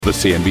The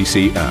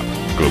CNBC app.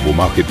 Global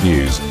market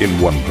news in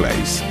one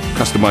place.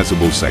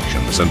 Customizable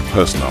sections and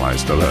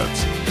personalized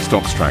alerts.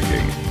 Stocks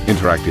tracking,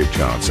 interactive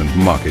charts and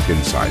market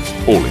insights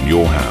all in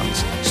your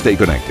hands. Stay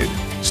connected.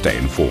 Stay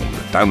informed.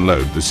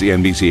 Download the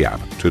CNBC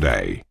app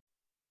today.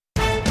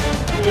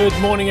 Good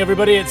morning,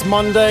 everybody. It's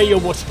Monday. You're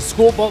watching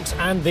Squawk Box,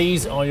 and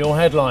these are your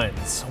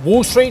headlines.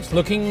 Wall Street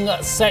looking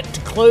set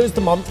to close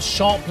the month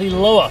sharply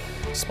lower,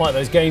 despite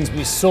those gains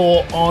we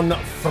saw on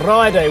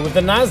Friday, with the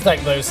Nasdaq,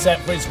 though,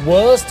 set for its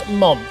worst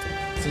month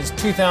since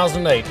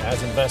 2008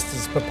 as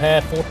investors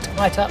prepare for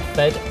tighter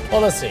Fed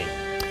policy.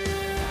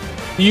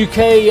 The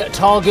UK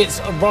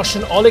targets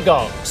Russian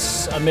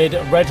oligarchs amid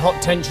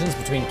red-hot tensions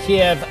between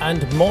Kiev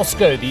and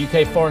Moscow. The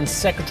UK Foreign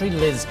Secretary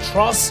Liz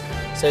Truss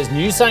says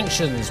new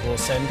sanctions will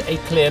send a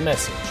clear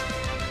message.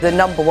 The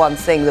number one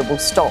thing that will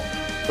stop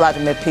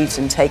Vladimir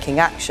Putin taking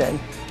action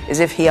is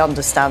if he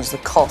understands the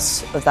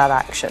costs of that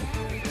action.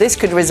 This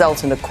could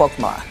result in a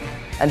quagmire,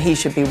 and he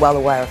should be well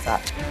aware of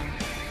that.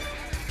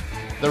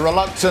 The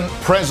reluctant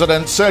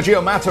president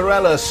Sergio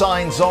Mattarella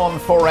signs on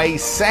for a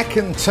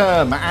second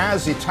term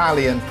as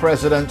Italian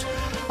president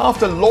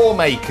after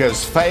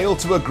lawmakers failed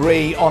to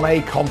agree on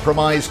a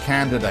compromise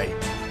candidate.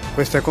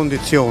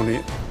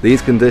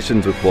 These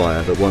conditions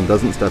require that one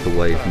doesn't step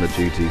away from the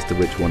duties to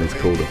which one is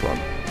called upon.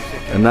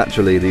 And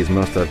naturally, these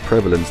must have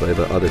prevalence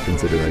over other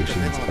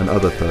considerations and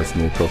other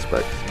personal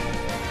prospects.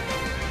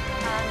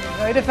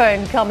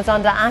 Vodafone comes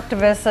under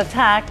activist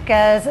attack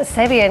as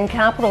Savient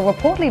Capital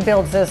reportedly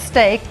builds a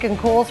stake and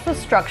calls for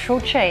structural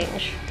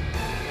change.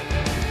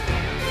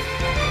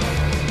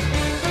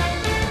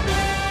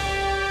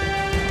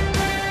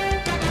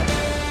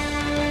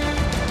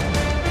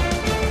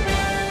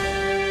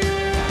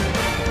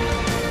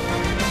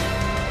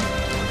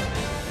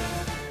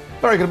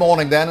 Very good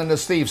morning then, and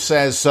as Steve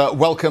says,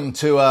 welcome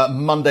to a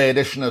Monday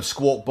edition of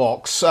Squawk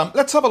Box.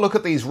 Let's have a look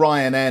at these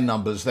Ryanair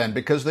numbers then,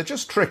 because they're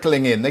just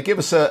trickling in. They give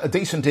us a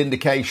decent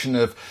indication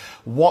of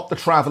what the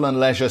travel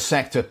and leisure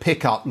sector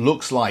pickup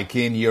looks like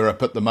in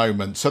Europe at the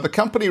moment. So the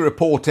company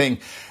reporting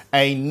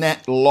a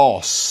net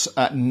loss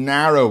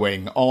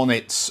narrowing on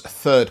its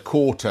third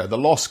quarter, the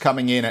loss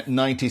coming in at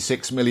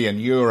 96 million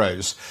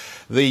euros.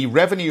 The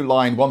revenue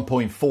line,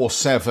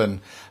 1.47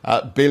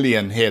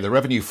 billion here. The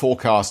revenue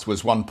forecast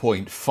was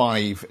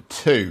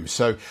 1.52.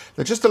 So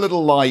they're just a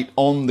little light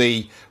on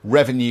the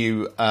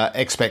revenue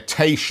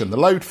expectation. The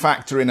load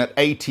factor in at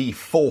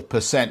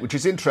 84%, which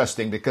is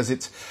interesting because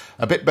it's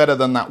a bit better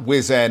than that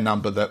Wizz Air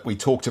number that we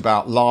talked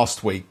about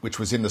last week, which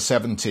was in the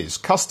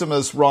 70s.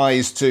 Customers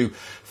rise to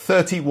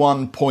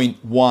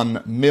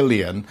 31.1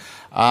 million.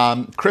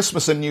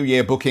 Christmas and New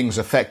Year bookings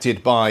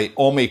affected by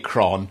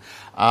Omicron.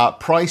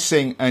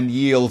 Pricing and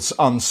yields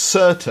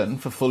uncertain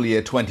for full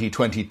year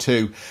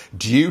 2022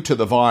 due to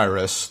the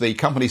virus. The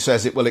company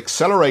says it will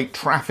accelerate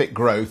traffic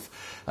growth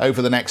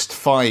over the next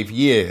 5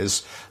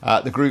 years.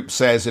 The group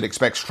says it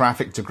expects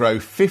traffic to grow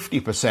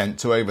 50%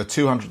 to over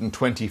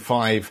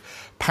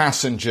 225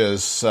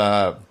 passengers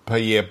per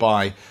year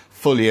by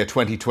full year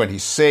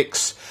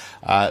 2026.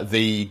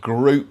 The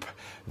group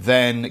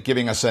then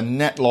giving us a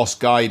net loss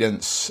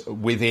guidance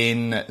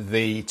within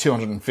the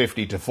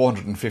 250 to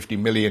 450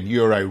 million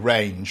euro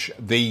range.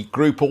 The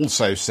group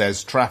also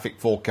says traffic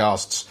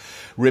forecasts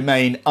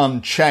remain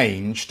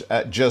unchanged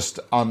at just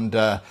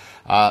under,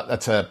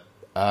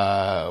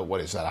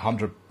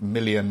 100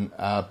 million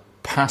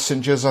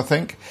passengers, I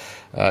think.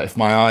 If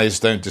my eyes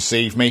don't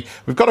deceive me.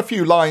 We've got a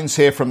few lines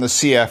here from the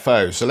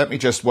CFO, so let me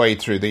just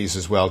wade through these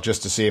as well,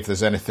 just to see if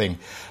there's anything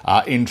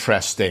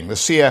interesting. The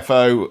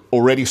CFO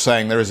already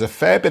saying there is a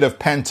fair bit of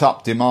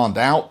pent-up demand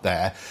out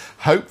there,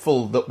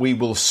 hopeful that we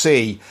will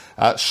see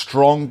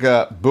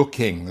stronger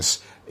bookings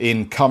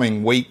in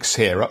coming weeks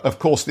here. Of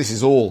course, this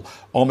is all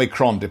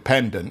Omicron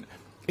dependent.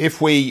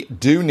 If we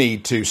do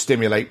need to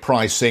stimulate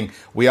pricing,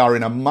 we are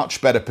in a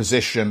much better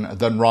position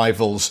than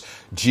rivals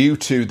due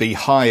to the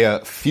higher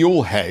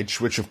fuel hedge,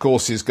 which of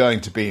course is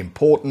going to be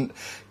important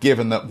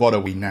given that, what are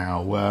we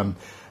now?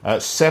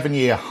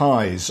 7-year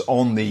highs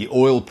on the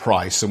oil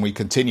price, and we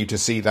continue to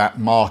see that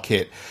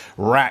market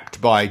racked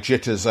by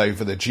jitters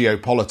over the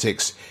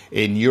geopolitics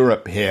in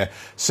Europe here.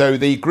 So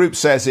the group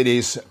says it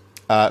is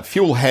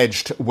fuel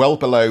hedged well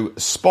below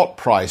spot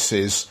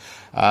prices.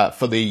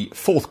 For the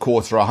fourth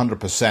quarter,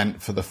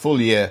 100%. For the full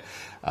year,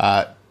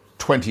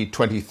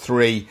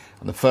 2023,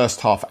 and the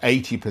first half,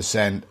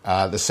 80%.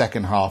 The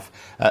second half,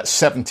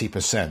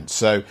 70%.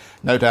 So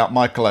no doubt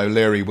Michael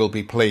O'Leary will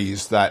be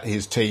pleased that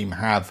his team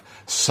have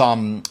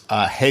some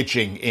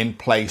hedging in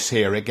place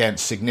here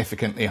against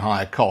significantly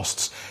higher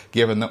costs,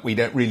 given that we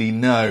don't really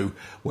know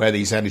where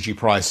these energy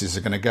prices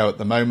are going to go at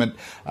the moment.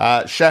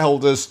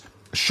 Shareholders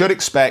should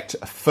expect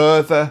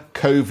further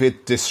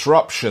COVID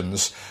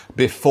disruptions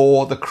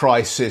before the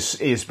crisis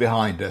is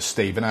behind us,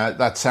 Stephen.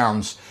 That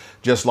sounds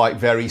just like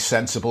very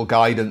sensible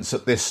guidance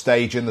at this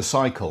stage in the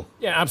cycle.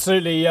 Yeah,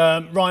 absolutely.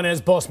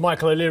 Ryanair's boss,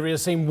 Michael O'Leary,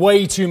 has seen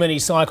way too many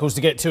cycles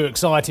to get too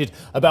excited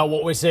about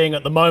what we're seeing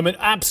at the moment.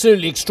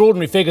 Absolutely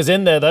extraordinary figures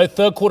in there, though.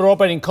 Third quarter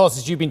operating costs,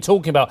 as you've been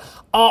talking about,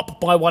 up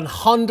by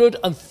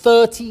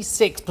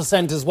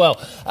 136% as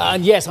well.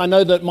 And yes, I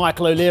know that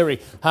Michael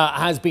O'Leary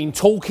has been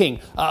talking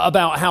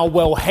about how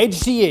well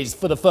hedged he is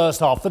for the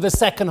first half, for the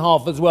second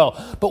half as well.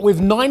 But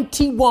with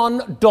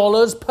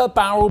 $91 per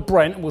barrel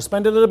Brent, we'll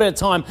spend a little bit of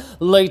time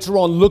later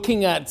on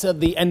looking at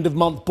the end of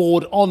month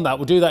board on that.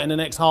 We'll do that in the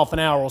next half an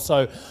hour or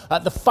so.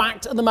 The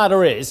fact of the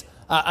matter is,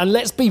 and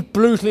let's be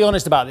brutally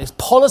honest about this,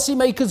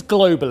 policymakers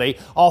globally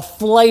are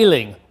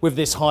flailing with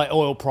this high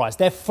oil price.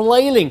 They're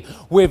flailing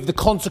with the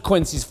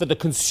consequences for the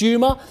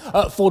consumer,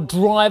 for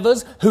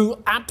drivers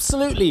who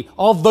absolutely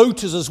are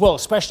voters as well,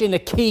 especially in a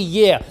key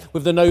year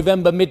with the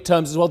November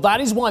midterms as well.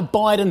 That is why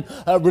Biden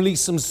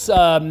released some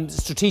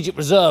strategic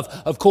reserve,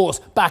 of course,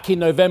 back in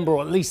November,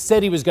 or at least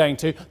said he was going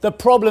to. The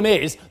problem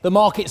is the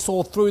market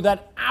saw through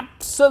that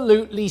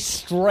absolutely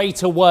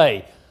straight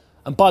away.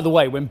 And by the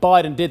way, when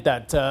Biden did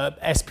that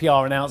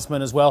SPR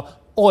announcement as well,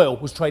 oil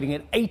was trading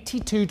at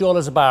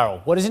 $82 a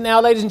barrel. What is it now,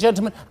 ladies and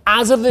gentlemen?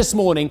 As of this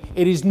morning,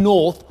 it is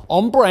north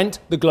on Brent,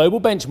 the global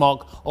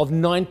benchmark, of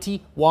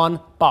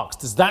 $91.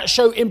 Does that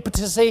show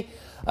impotency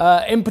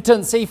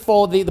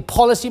for the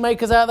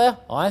policymakers out there?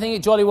 I think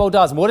it jolly well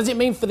does. And what does it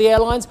mean for the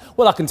airlines?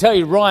 Well, I can tell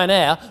you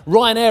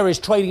Ryanair is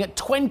trading at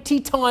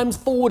 20 times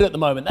forward at the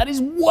moment. That is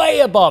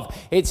way above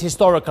its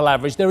historical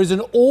average. There is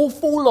an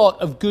awful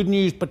lot of good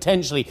news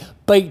potentially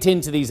baked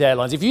into these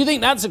airlines. If you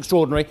think that's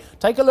extraordinary,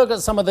 take a look at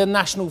some of the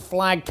national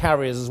flag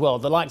carriers as well,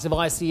 the likes of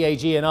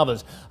ICAG and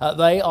others.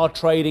 They are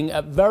trading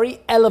at very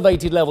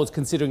elevated levels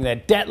considering their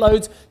debt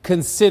loads,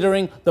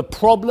 considering the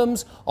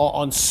problems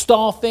on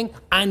staffing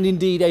and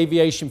indeed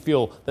aviation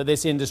fuel that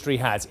this industry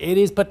has. It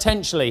is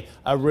potentially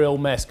a real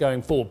mess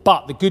going forward.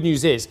 But the good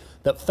news is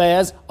that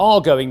fares are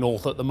going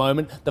north at the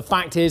moment. The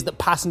fact is that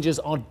passengers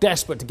are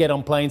desperate to get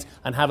on planes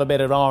and have a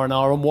bit of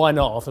R&R, and why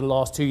not after the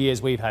last 2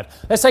 years we've had.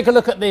 Let's take a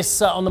look at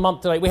this on the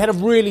month today. We had a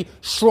really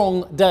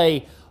strong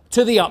day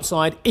to the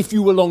upside if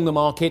you were long the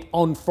market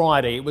on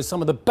Friday. It was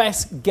some of the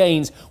best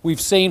gains we've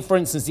seen. For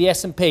instance, the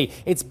S&P,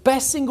 its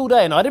best single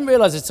day, and I didn't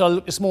realise it until I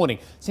looked this morning,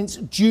 since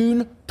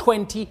June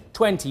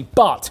 2020.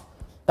 But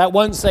that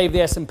won't save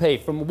the S&P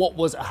from what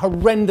was a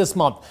horrendous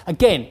month.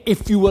 Again,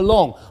 if you were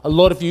long, a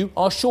lot of you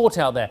are short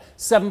out there.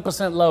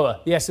 7% lower,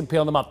 the S&P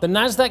on the month. The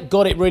Nasdaq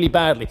got it really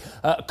badly.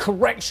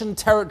 Correction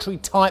territory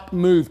type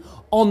move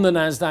on the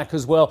Nasdaq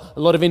as well. A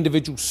lot of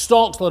individual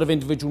stocks, a lot of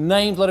individual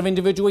names, a lot of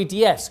individual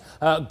ETFs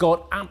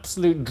got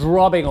absolute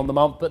drubbing on the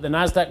month, but the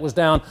Nasdaq was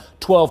down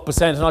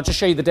 12%. And I'll just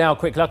show you the Dow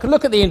quickly. I can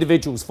look at the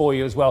individuals for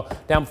you as well,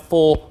 down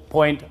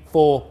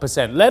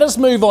 4.4%. Let us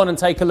move on and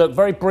take a look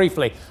very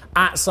briefly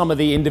at some of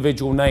the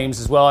individual names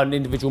as well and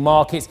individual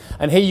markets.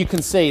 And here you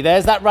can see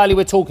there's that rally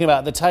we're talking about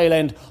at the tail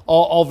end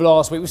of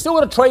last week. We've still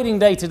got a trading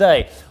day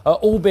today,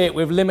 albeit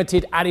with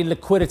limited added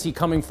liquidity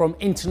coming from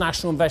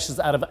international investors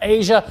out of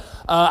Asia.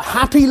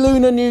 Happy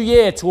Lunar New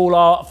Year to all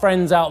our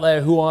friends out there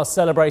who are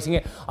celebrating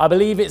it. I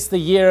believe it's the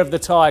Year of the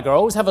Tiger. I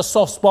always have a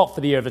soft spot for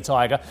the Year of the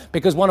Tiger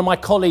because one of my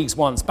colleagues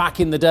once, back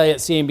in the day at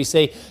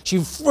CNBC, she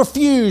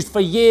refused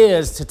for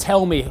years to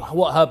tell me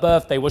what her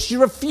birthday was. She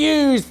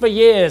refused for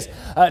years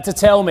to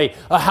tell me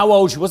how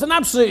old she was. And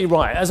absolutely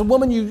right. As a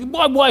woman,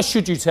 why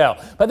should you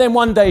tell? But then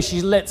one day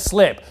she let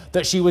slip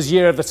that she was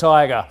Year of the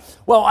Tiger.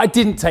 Well, I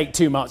didn't take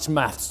too much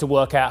maths to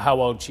work out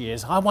how old she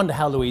is. I wonder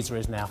how Louisa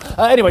is now.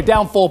 Anyway,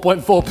 down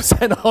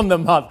 4.4% on the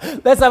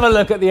month. Let's have a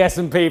look at the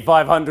S&P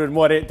 500 and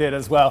what it did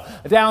as well.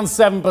 Down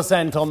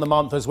 7% on the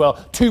month as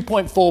well.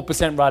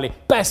 2.4% rally.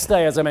 Best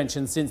day, as I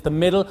mentioned, since the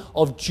middle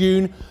of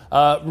June,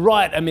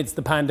 right amidst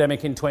the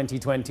pandemic in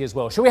 2020 as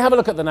well. Shall we have a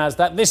look at the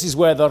Nasdaq? This is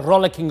where the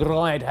rollicking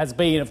ride has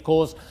been, of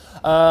course.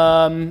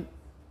 Down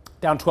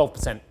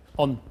 12%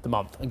 on the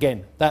month.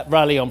 Again, that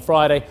rally on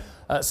Friday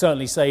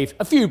certainly saved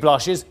a few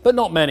blushes, but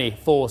not many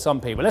for some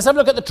people. Let's have a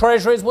look at the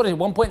Treasuries. What is it?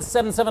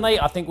 1.778.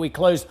 I think we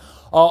closed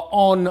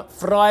on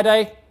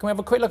Friday. Can we have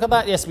a quick look at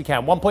that? Yes, we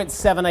can.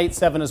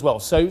 1.787 as well.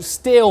 So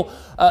still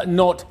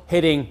not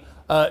hitting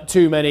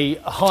too many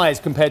highs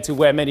compared to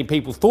where many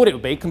people thought it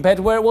would be, compared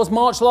to where it was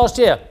March last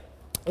year.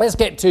 Let's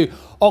get to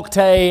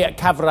Oktay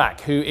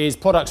Kavrak, who is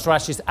product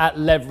strategist at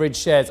Leverage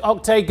Shares.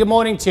 Oktay, good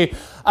morning to you.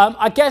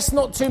 I guess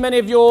not too many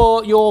of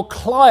your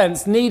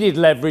clients needed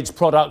leverage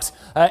products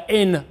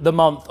in the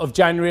month of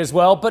January as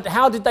well, but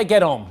how did they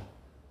get on?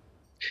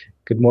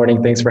 Good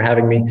morning. Thanks for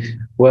having me.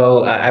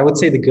 Well, I would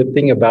say the good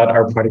thing about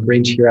our product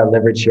range here at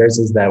Leverage Shares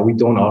is that we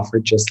don't offer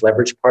just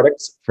leverage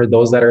products. For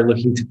those that are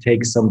looking to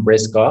take some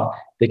risk off,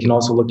 they can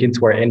also look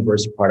into our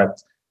inverse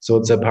products. So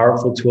it's a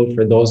powerful tool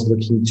for those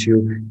looking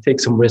to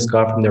take some risk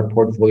off from their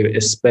portfolio,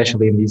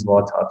 especially in these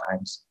volatile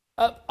times.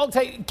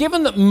 Oktay,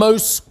 given that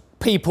most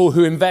people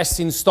who invest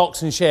in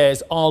stocks and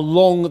shares are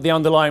long the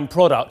underlying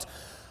product,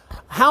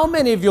 how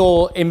many of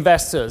your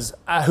investors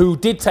who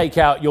did take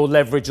out your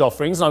leverage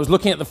offerings, and I was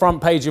looking at the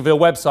front page of your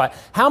website,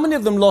 how many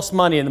of them lost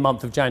money in the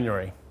month of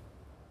January?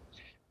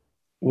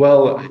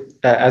 Well,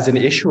 as an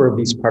issuer of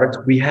these products,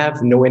 we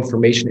have no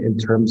information in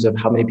terms of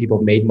how many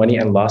people made money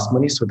and lost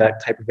money. So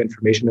that type of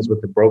information is with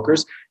the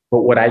brokers. But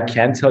what I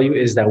can tell you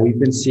is that we've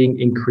been seeing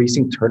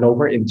increasing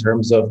turnover in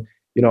terms of,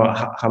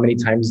 how many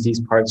times these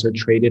products are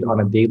traded on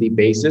a daily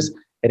basis.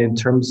 And in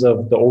terms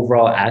of the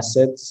overall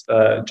assets,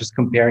 just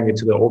comparing it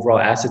to the overall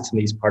assets in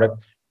these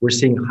products, we're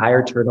seeing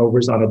higher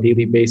turnovers on a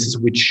daily basis,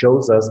 which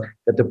shows us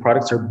that the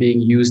products are being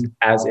used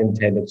as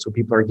intended. So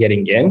people are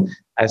getting in.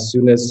 As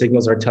soon as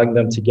signals are telling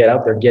them to get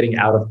out, they're getting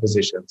out of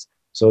positions.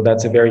 So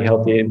that's a very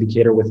healthy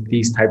indicator with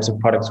these types of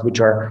products, which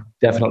are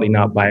definitely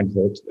not buy and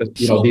hold.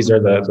 Sure. These are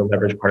the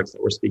leverage products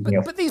that we're speaking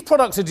of. But these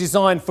products are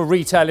designed for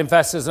retail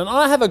investors, and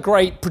I have a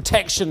great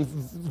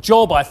protection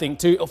job, I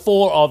think,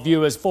 for our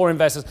viewers, for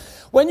investors.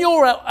 When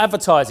you're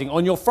advertising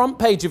on your front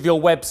page of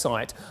your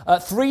website,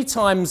 3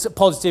 times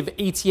positive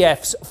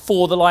ETFs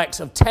for the likes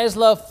of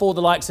Tesla, for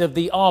the likes of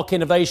the ARK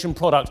Innovation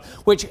product,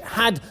 which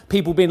had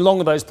people been long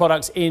of those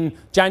products in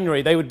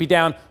January, they would be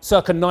down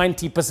circa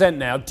 90%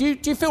 now. Do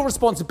you feel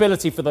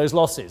responsibility for those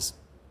losses?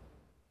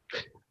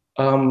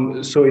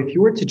 So if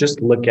you were to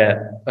just look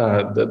at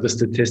the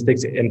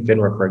statistics in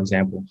FINRA, for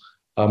example,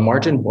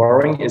 margin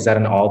borrowing is at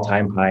an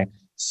all-time high.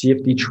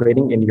 CFD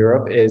trading in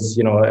Europe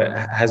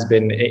has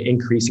been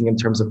increasing in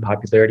terms of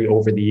popularity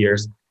over the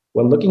years.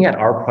 When looking at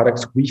our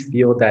products, we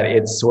feel that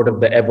it's sort of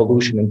the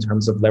evolution in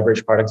terms of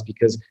leverage products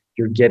because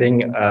you're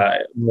getting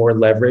more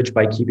leverage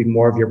by keeping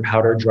more of your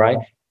powder dry.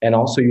 And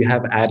also you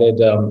have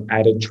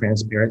added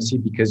transparency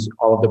because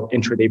all of the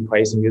intraday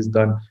pricing is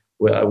done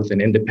with an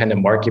independent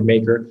market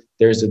maker.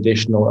 There's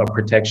additional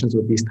protections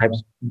with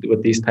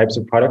these types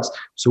of products.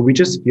 So we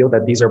just feel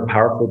that these are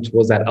powerful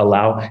tools that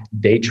allow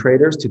day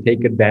traders to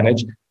take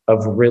advantage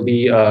of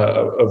really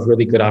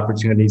good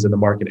opportunities in the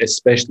market,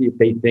 especially if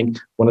they think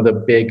one of the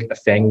big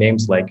FANG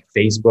names like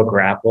Facebook or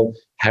Apple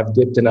have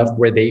dipped enough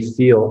where they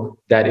feel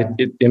that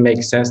it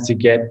makes sense to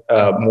get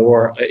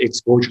more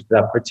exposure to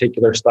that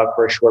particular stock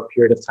for a short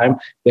period of time.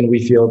 Then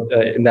we feel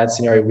in that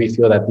scenario, we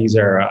feel that these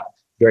are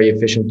very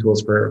efficient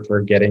tools for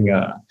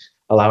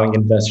allowing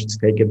investors to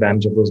take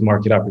advantage of those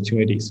market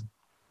opportunities.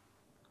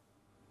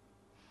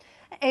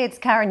 It's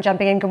Karen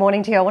jumping in. Good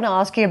morning to you. I want to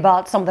ask you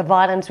about some of the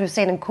violence we've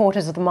seen in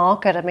quarters of the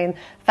market. I mean,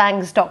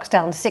 FANG stock's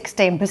down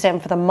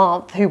 16% for the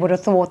month. Who would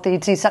have thought that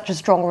you'd see such a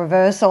strong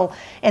reversal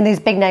in these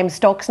big name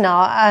stocks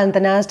now? And the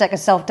Nasdaq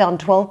itself down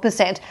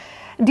 12%.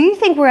 Do you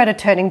think we're at a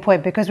turning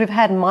point? Because we've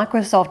had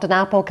Microsoft and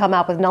Apple come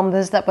out with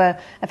numbers that were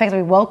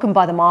effectively welcomed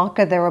by the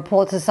market. There are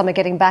reports of some are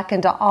getting back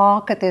into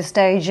ARK at this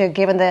stage,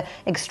 given the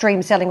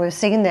extreme selling we've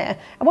seen there.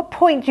 At what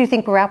point do you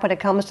think we're at when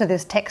it comes to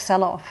this tech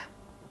sell-off?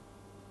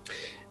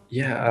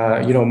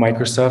 Yeah,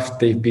 Microsoft,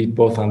 they've beat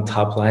both on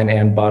top line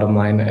and bottom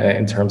line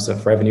in terms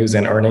of revenues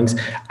and earnings.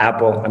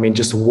 Apple,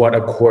 just what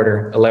a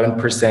quarter,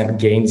 11%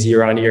 gains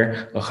year on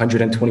year,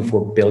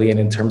 124 billion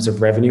in terms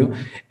of revenue.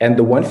 And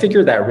the one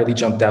figure that really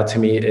jumped out to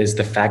me is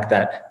the fact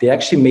that they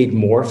actually made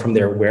more from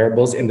their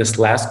wearables in this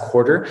last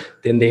quarter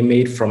than they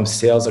made from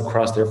sales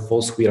across their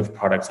full suite of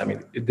products.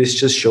 This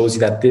just shows you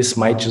that this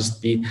might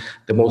just be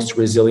the most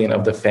resilient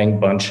of the FANG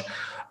bunch.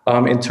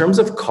 In terms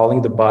of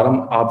calling the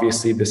bottom,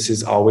 obviously this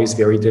is always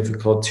very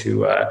difficult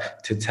to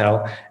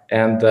tell.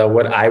 And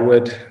what I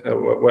would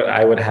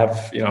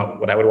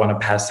want to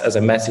pass as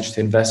a message to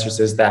investors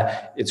is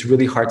that it's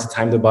really hard to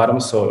time the bottom.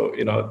 So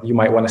you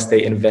might want to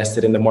stay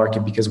invested in the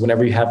market because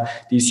whenever you have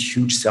these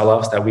huge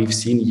sell-offs that we've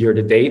seen year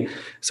to date,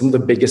 some of the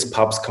biggest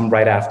pops come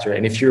right after.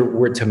 And if you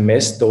were to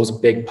miss those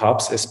big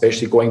pops,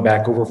 especially going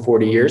back over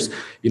 40 years,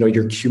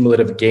 your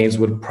cumulative gains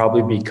would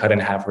probably be cut in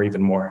half or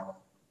even more.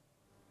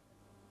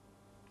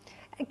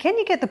 Can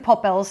you get the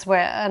pop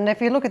elsewhere? And if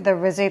you look at the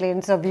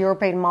resilience of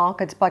European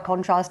markets, by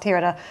contrast here,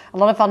 a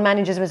lot of fund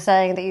managers were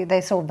saying that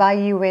they saw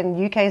value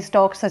in UK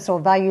stocks, they saw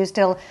value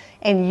still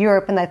in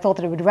Europe, and they thought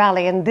that it would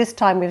rally. And this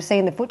time we've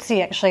seen the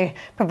FTSE actually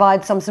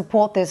provide some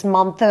support this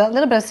month. A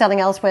little bit of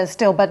selling elsewhere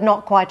still, but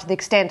not quite to the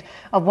extent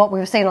of what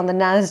we've seen on the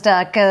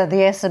Nasdaq,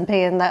 the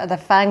S&P, and the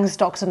FANG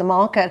stocks in the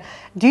market.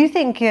 Do you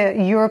think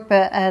Europe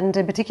and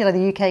in particular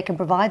the UK can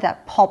provide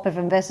that pop if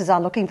investors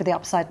are looking for the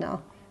upside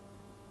now?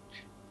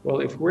 Well,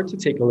 if we're to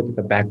take a look at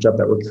the backdrop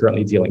that we're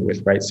currently dealing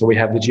with, right? So we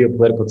have the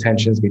geopolitical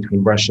tensions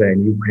between Russia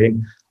and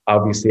Ukraine.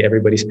 Obviously,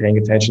 everybody's paying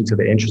attention to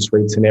the interest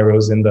rate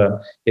scenarios in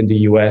the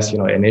US.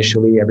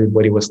 Initially,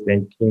 everybody was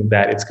thinking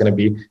that it's going to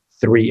be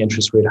 3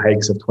 interest rate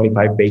hikes of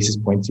 25 basis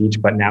points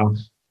each. But now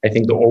I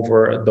think the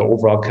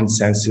overall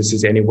consensus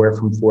is anywhere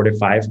from 4 to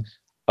 5.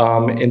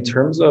 In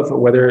terms of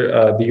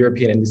whether the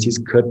European indices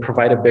could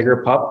provide a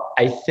bigger pop,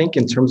 I think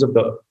in terms of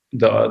the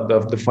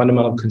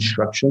fundamental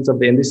constructions of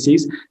the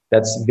indices,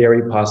 that's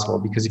very possible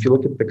because if you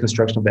look at the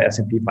construction of the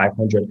S&P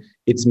 500,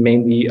 it's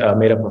mainly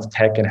made up of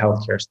tech and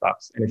healthcare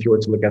stocks. And if you were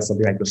to look at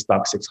something like the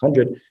Stock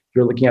 600,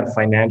 you're looking at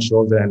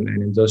financials and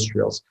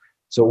industrials.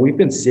 So what we've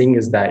been seeing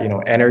is that,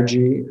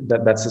 energy,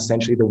 that's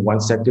essentially the one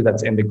sector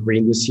that's in the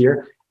green this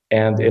year.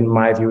 And in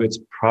my view, it's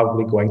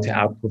probably going to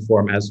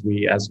outperform as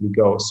we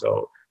go.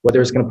 So whether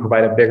it's going to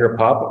provide a bigger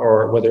pop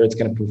or whether it's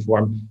going to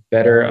perform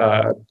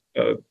better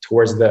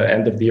towards the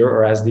end of the year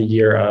or as the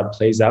year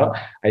plays out,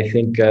 I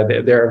think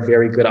there are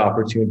very good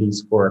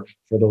opportunities for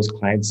those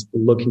clients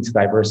looking to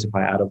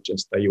diversify out of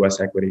just US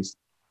equities.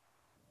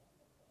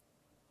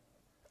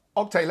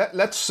 Oktay,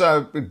 let's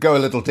go a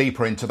little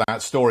deeper into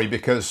that story,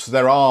 because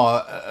there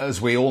are, as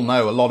we all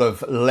know, a lot of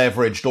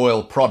leveraged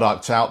oil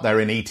products out there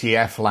in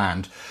ETF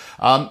land.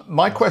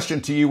 My question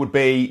to you would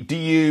be,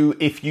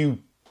 if you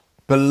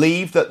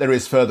believe that there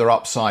is further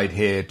upside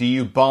here, do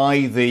you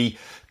buy the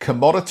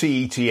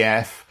commodity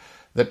ETF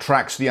that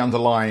tracks the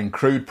underlying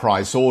crude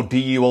price, or do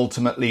you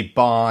ultimately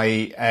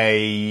buy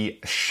a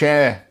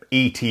share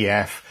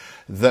ETF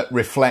that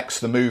reflects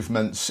the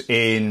movements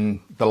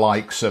in the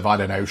likes of,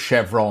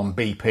 Chevron,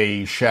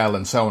 BP, Shell,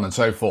 and so on and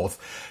so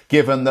forth,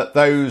 given that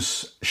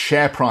those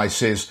share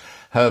prices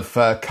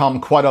have come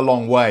quite a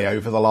long way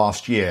over the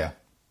last year?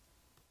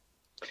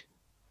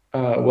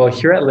 Well,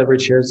 here at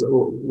Leverage Shares,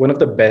 one of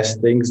the best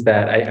things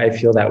that I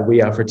feel that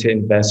we offer to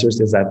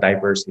investors is that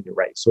diversity,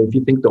 right? So if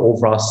you think the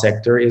overall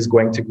sector is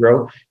going to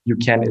grow, you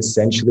can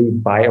essentially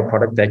buy a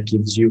product that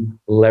gives you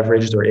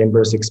leveraged or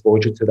inverse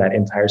exposure to that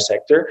entire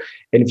sector.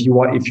 And if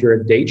you're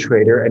a day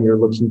trader and you're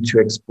looking to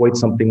exploit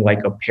something like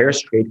a pairs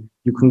trade,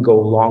 you can go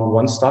long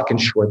one stock and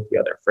short the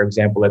other. For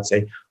example, let's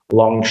say a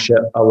long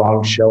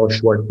Shell,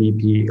 short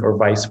BP, or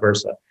vice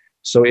versa.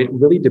 So it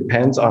really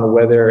depends on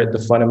whether the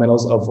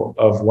fundamentals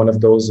of one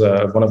of those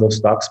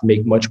stocks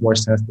make much more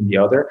sense than the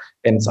other,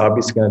 and it's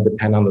obviously going to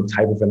depend on the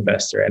type of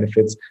investor. And if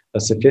it's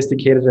a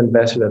sophisticated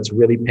investor that's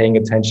really paying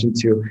attention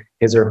to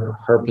his or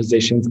her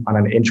positions on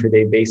an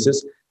intraday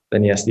basis,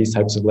 then yes, these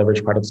types of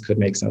leverage products could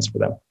make sense for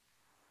them.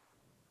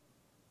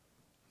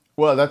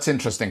 Well, that's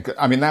interesting.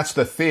 I mean, that's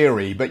the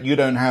theory, but you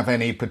don't have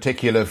any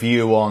particular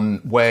view on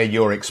where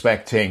you're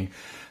expecting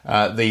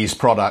these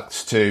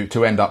products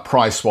to end up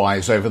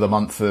price-wise over the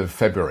month of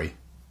February?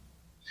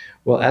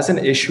 Well, as an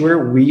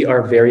issuer, we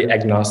are very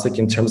agnostic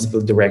in terms of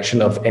the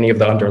direction of any of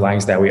the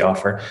underlyings that we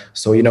offer.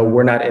 So,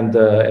 we're not in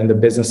the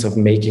business of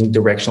making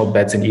directional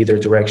bets in either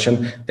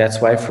direction.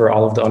 That's why for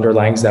all of the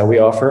underlyings that we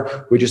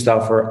offer, we just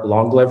offer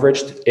long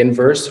leveraged,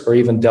 inverse, or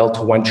even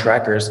Delta One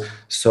trackers,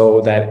 so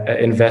that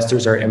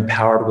investors are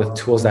empowered with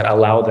tools that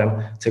allow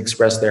them to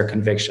express their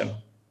conviction.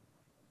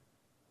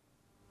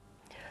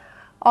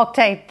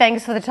 Oktay,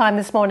 thanks for the time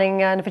this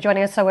morning and for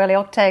joining us so early.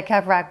 Oktay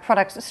Kavrak,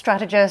 products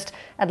strategist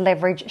at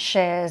Leverage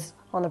Shares,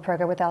 on the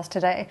program with us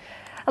today.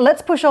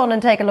 Let's push on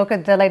and take a look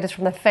at the latest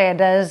from the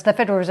Fed, as the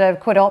Federal Reserve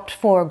could opt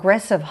for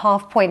aggressive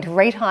half-point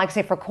rate hikes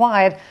if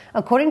required,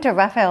 according to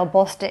Raphael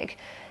Bostic.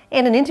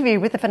 In an interview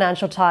with the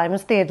Financial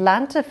Times, the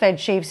Atlanta Fed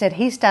chief said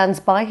he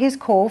stands by his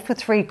call for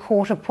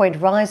 3/4-point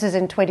rises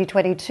in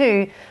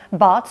 2022,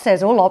 but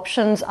says all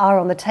options are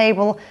on the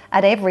table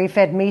at every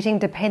Fed meeting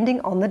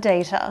depending on the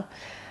data.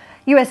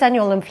 US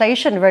annual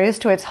inflation rose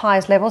to its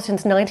highest level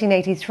since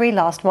 1983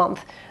 last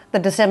month. The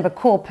December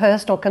core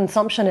personal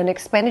consumption and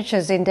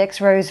expenditures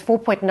index rose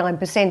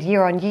 4.9%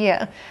 year on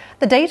year.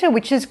 The data,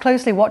 which is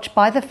closely watched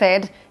by the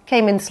Fed,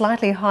 came in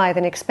slightly higher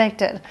than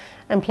expected.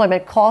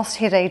 Employment costs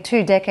hit a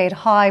 2-decade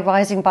high,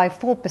 rising by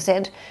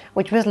 4%,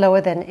 which was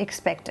lower than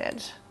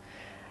expected.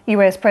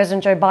 US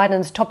President Joe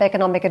Biden's top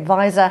economic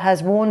advisor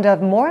has warned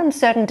of more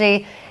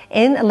uncertainty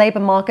in labour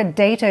market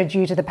data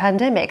due to the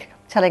pandemic,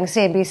 telling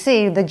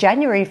CNBC the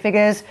January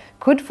figures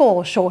could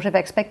fall short of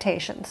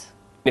expectations.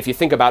 If you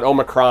think about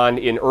Omicron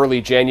in early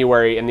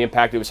January and the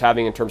impact it was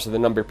having in terms of the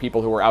number of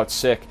people who were out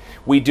sick,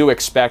 we do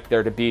expect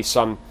there to be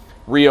some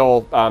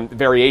real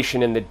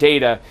variation in the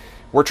data.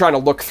 We're trying to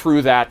look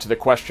through that to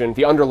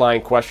the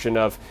underlying question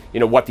of,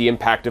 what the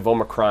impact of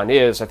Omicron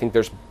is. I think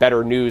there's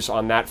better news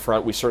on that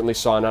front. We certainly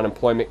saw in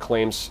unemployment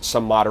claims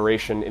some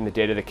moderation in the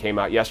data that came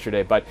out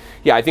yesterday. But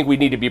yeah, I think we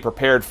need to be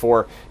prepared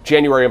for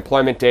January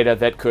employment data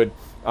that could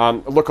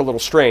look a little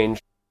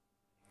strange.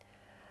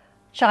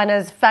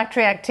 China's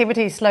factory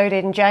activity slowed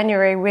in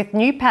January, with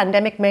new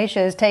pandemic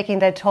measures taking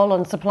their toll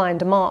on supply and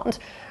demand.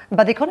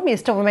 But the economy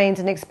still remains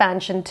in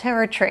expansion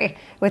territory,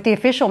 with the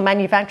official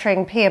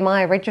manufacturing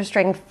PMI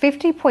registering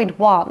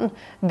 50.1,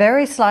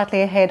 very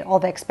slightly ahead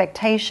of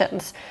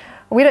expectations.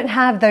 We don't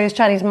have those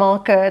Chinese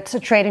markets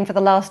trading for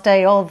the last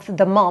day of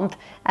the month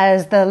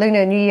as the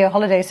Lunar New Year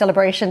holiday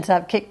celebrations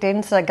have kicked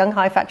in. So gung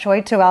hai fat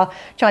choi to our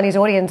Chinese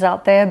audience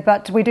out there.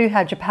 But we do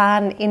have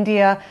Japan,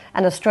 India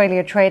and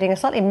Australia trading. A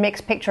slightly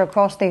mixed picture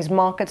across these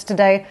markets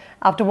today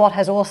after what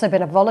has also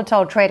been a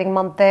volatile trading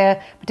month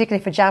there,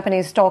 particularly for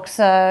Japanese stocks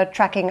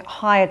tracking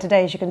higher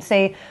today, as you can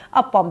see,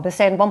 up 1%,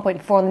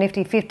 1.4 on the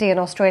Nifty 50, and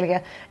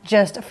Australia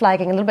just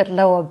flagging a little bit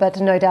lower, but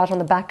no doubt on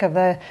the back of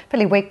the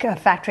fairly weak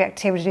factory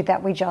activity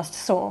that we just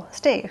saw.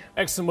 Steve.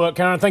 Excellent work,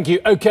 Karen. Thank you.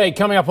 OK,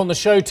 coming up on the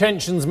show,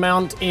 tensions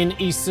mount in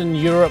Eastern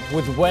Europe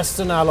with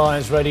Western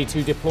allies ready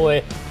to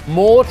deploy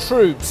more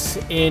troops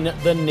in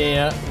the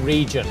near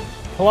region.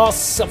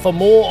 Plus, for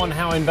more on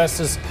how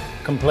investors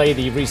can play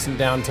the recent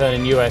downturn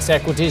in US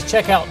equities,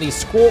 check out the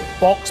Squawk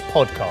Box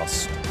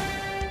podcast.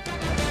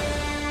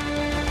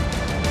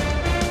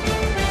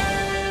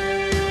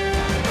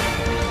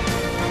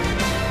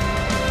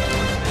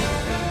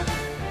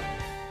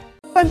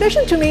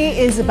 Ambition to me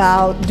is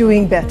about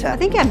doing better. I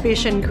think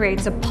ambition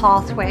creates a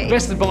pathway. The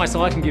best advice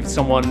I can give to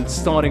someone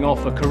starting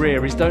off a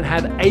career is don't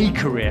have a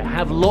career,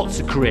 have lots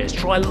of careers,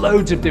 try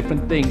loads of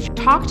different things.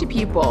 Talk to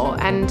people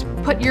and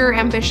put your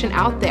ambition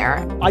out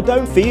there. I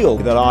don't feel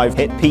that I've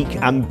hit peak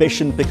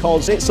ambition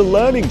because it's a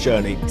learning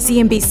journey.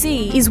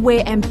 CNBC is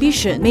where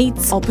ambition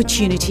meets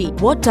opportunity.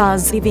 What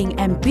does living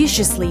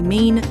ambitiously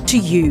mean to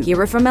you?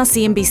 Hear it from our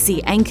CNBC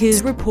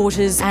anchors,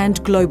 reporters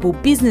and global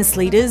business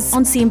leaders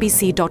on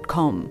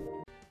CNBC.com.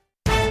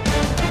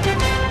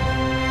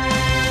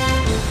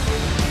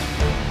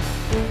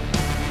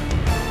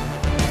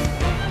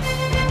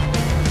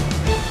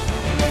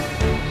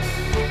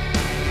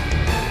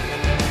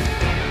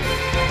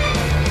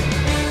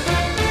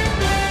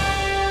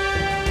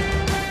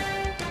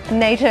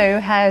 NATO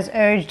has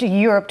urged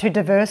Europe to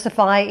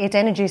diversify its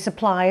energy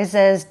supplies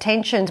as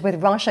tensions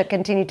with Russia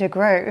continue to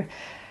grow.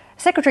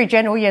 Secretary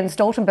General Jens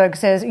Stoltenberg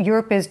says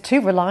Europe is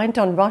too reliant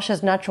on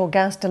Russia's natural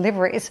gas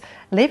deliveries,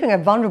 leaving it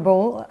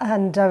vulnerable,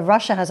 and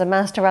Russia has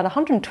amassed around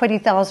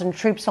 120,000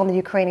 troops on the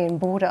Ukrainian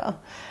border.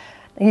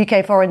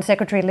 UK Foreign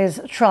Secretary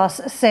Liz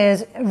Truss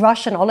says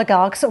Russian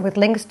oligarchs with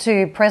links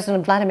to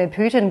President Vladimir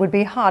Putin would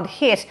be hard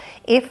hit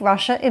if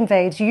Russia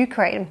invades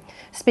Ukraine.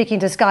 Speaking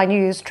to Sky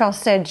News, Truss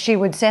said she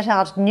would set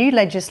out new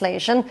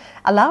legislation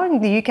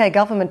allowing the UK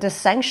government to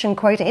sanction,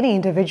 quote, any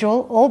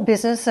individual or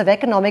business of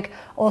economic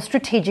or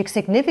strategic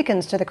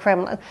significance to the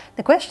Kremlin.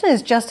 The question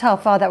is just how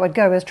far that would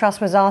go, as Truss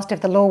was asked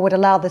if the law would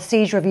allow the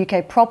seizure of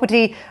UK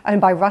property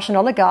owned by Russian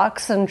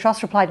oligarchs, and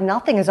Truss replied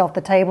nothing is off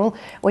the table,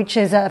 which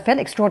is a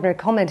fairly extraordinary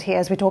comment here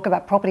as we talk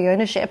about property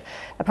ownership.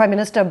 The Prime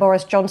Minister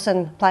Boris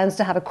Johnson plans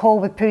to have a call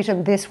with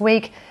Putin this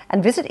week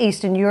and visit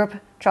Eastern Europe.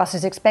 Truss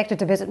is expected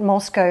to visit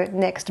Moscow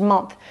next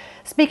month.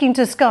 Speaking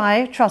to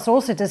Sky, Truss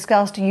also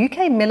discussed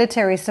UK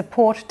military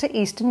support to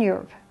Eastern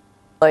Europe.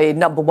 The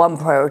number one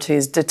priority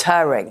is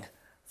deterring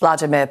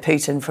Vladimir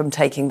Putin from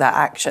taking that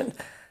action.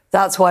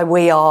 That's why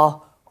we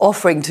are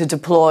offering to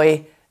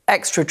deploy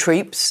extra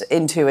troops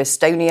into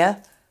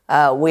Estonia.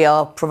 We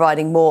are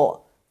providing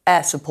more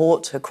air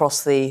support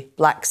across the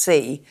Black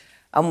Sea,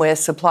 and we're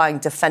supplying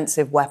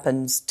defensive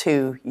weapons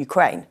to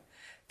Ukraine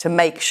to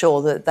make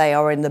sure that they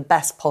are in the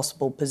best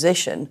possible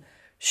position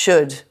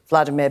should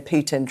Vladimir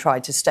Putin try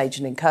to stage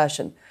an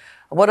incursion.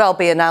 What I'll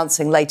be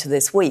announcing later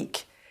this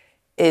week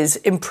is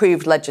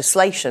improved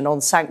legislation on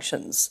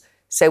sanctions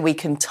so we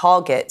can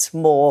target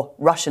more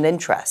Russian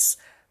interests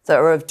that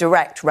are of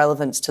direct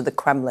relevance to the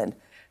Kremlin,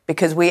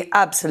 because we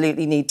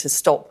absolutely need to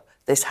stop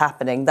this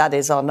happening. That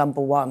is our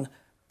number one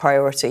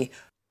priority.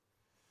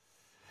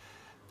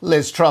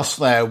 Liz Truss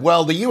there.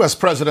 Well, the US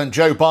President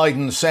Joe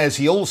Biden says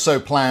he also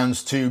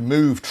plans to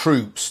move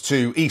troops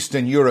to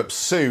Eastern Europe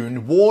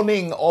soon,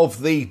 warning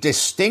of the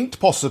distinct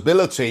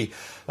possibility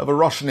of a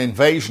Russian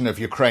invasion of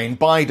Ukraine.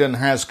 Biden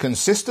has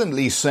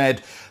consistently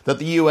said that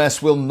the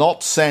US will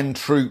not send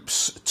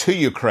troops to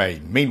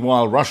Ukraine.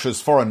 Meanwhile, Russia's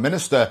foreign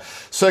minister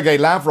Sergei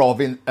Lavrov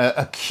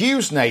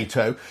accused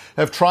NATO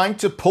of trying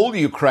to pull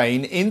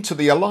Ukraine into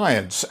the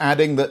alliance,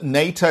 adding that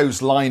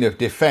NATO's line of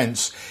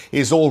defense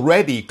is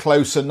already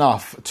close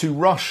enough to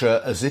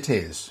Russia as it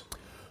is.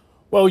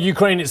 Well,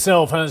 Ukraine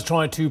itself has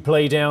tried to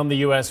play down the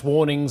US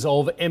warnings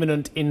of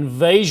imminent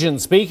invasion.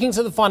 Speaking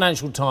to the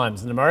Financial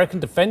Times, an American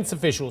defense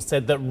official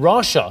said that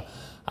Russia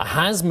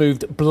has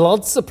moved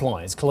blood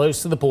supplies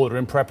close to the border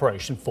in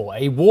preparation for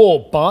a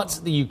war.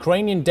 But the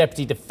Ukrainian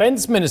deputy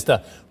defense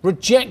minister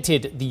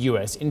rejected the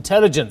US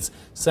intelligence,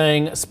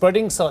 saying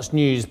spreading such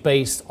news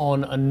based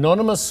on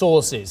anonymous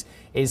sources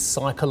is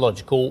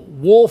psychological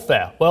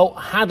warfare. Well,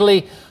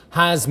 Hadley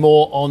has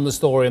more on the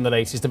story and the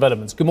latest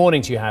developments. Good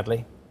morning to you,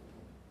 Hadley.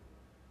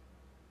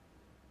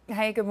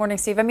 Hey, good morning,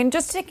 Steve. I mean,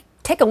 just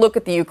take a look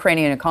at the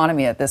Ukrainian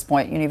economy at this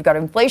point. You know, you've got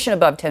inflation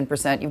above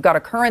 10%. You've got a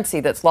currency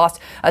that's lost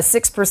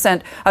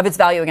 6% of its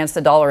value against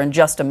the dollar in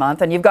just a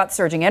month. And you've got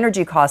surging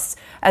energy costs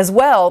as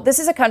well. This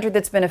is a country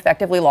that's been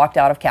effectively locked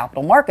out of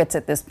capital markets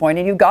at this point.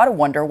 And you've got to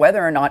wonder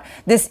whether or not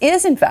this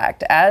is, in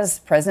fact, as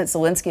President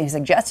Zelensky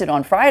suggested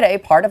on Friday,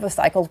 part of a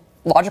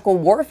psychological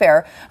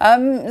warfare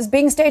is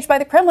being staged by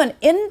the Kremlin,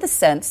 in the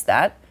sense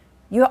that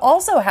you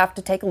also have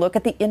to take a look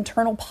at the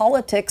internal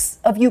politics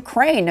of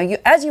Ukraine. Now,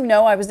 as you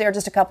know, I was there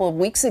just a couple of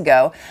weeks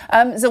ago.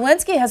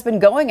 Zelensky has been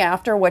going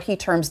after what he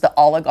terms the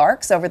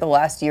oligarchs over the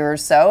last year or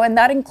so, and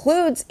that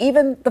includes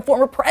even the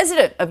former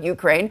president of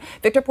Ukraine,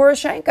 Viktor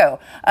Poroshenko,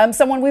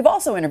 someone we've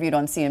also interviewed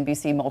on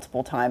CNBC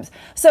multiple times.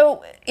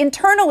 So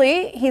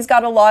internally, he's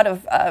got a lot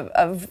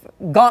of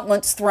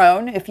gauntlets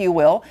thrown, if you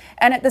will,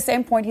 and at the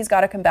same point, he's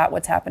got to combat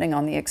what's happening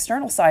on the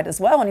external side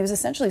as well. And he was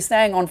essentially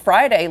saying on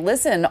Friday,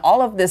 listen,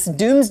 all of this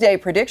doomsday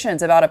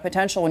predictions about a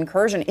potential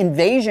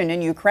invasion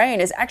in Ukraine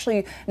is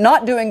actually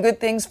not doing good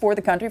things for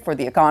the country, for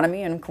the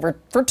economy, and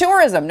for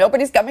tourism.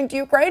 Nobody's coming to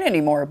Ukraine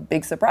anymore.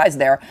 Big surprise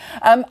there.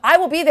 I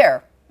will be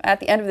there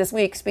at the end of this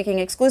week, speaking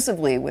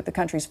exclusively with the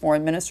country's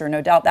foreign minister.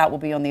 No doubt that will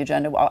be on the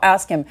agenda. I'll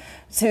ask him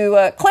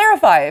to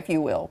clarify, if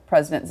you will,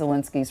 President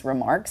Zelensky's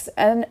remarks,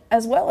 and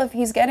as well if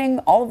he's getting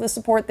all of the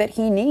support that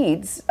he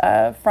needs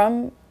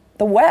from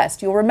the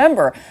West. You'll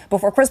remember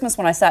before Christmas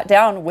when I sat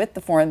down with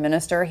the foreign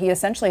minister, he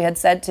essentially had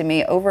said to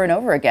me over and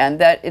over again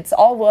that it's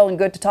all well and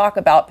good to talk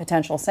about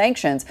potential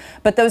sanctions,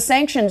 but those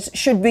sanctions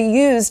should be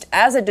used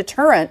as a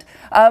deterrent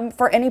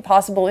for any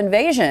possible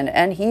invasion.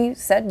 And he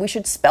said we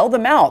should spell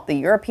them out. The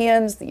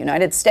Europeans, the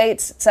United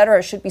States,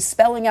 etc., should be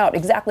spelling out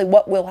exactly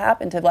what will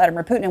happen to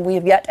Vladimir Putin, and we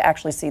have yet to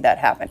actually see that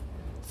happen.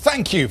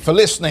 Thank you for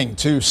listening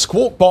to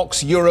Squawk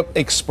Box Europe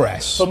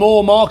Express. For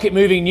more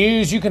market-moving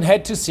news, you can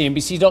head to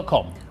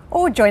CNBC.com.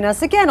 Or join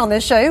us again on the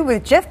show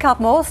with Jeff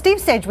Cutmore, Steve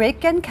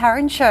Sedgwick and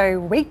Karen Cho,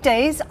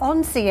 weekdays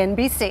on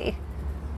CNBC.